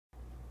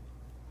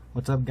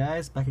What's up,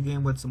 guys? Back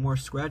again with some more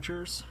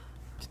scratchers.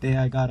 Today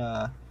I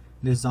got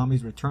this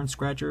Zombies Return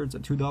scratcher. It's a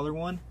 $2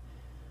 one.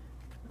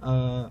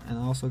 And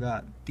I also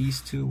got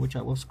these two, which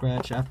I will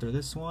scratch after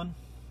this one.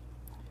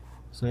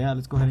 So yeah,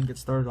 let's go ahead and get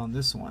started on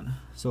this one.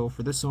 So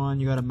for this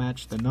one, you gotta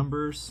match the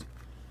numbers.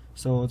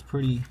 So it's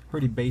pretty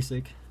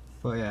basic.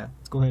 But yeah,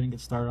 let's go ahead and get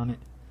started on it.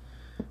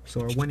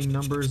 So our winning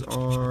numbers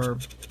are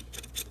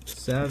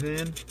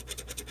 7,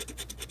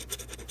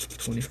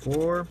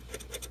 24,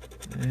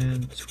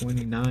 and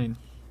 29.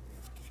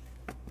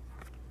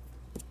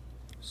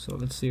 So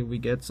let's see if we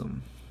get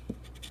some.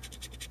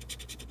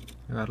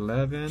 I got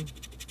 11,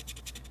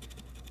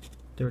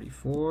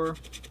 34,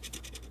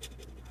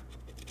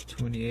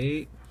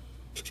 28,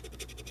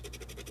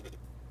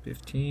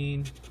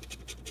 15,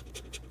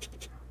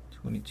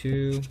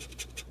 22,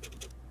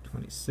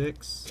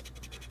 26,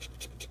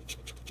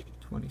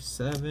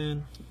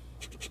 27,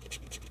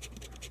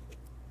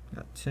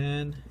 got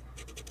 10,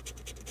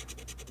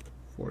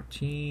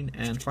 14,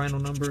 and final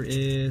number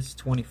is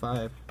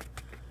 25.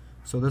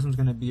 So this one's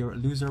gonna be a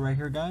loser right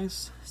here,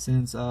 guys,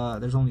 since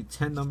there's only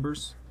 10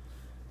 numbers.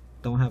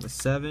 Don't have a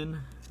 7,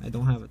 I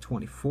don't have a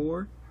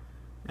 24,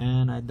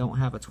 and I don't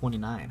have a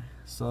 29.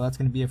 So that's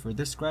gonna be it for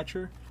this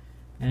scratcher.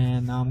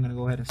 And now I'm gonna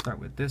go ahead and start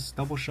with this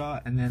double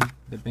shot and then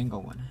the bingo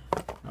one.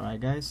 Alright,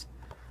 guys,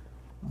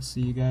 I'll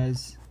see you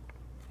guys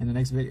in the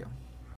next video.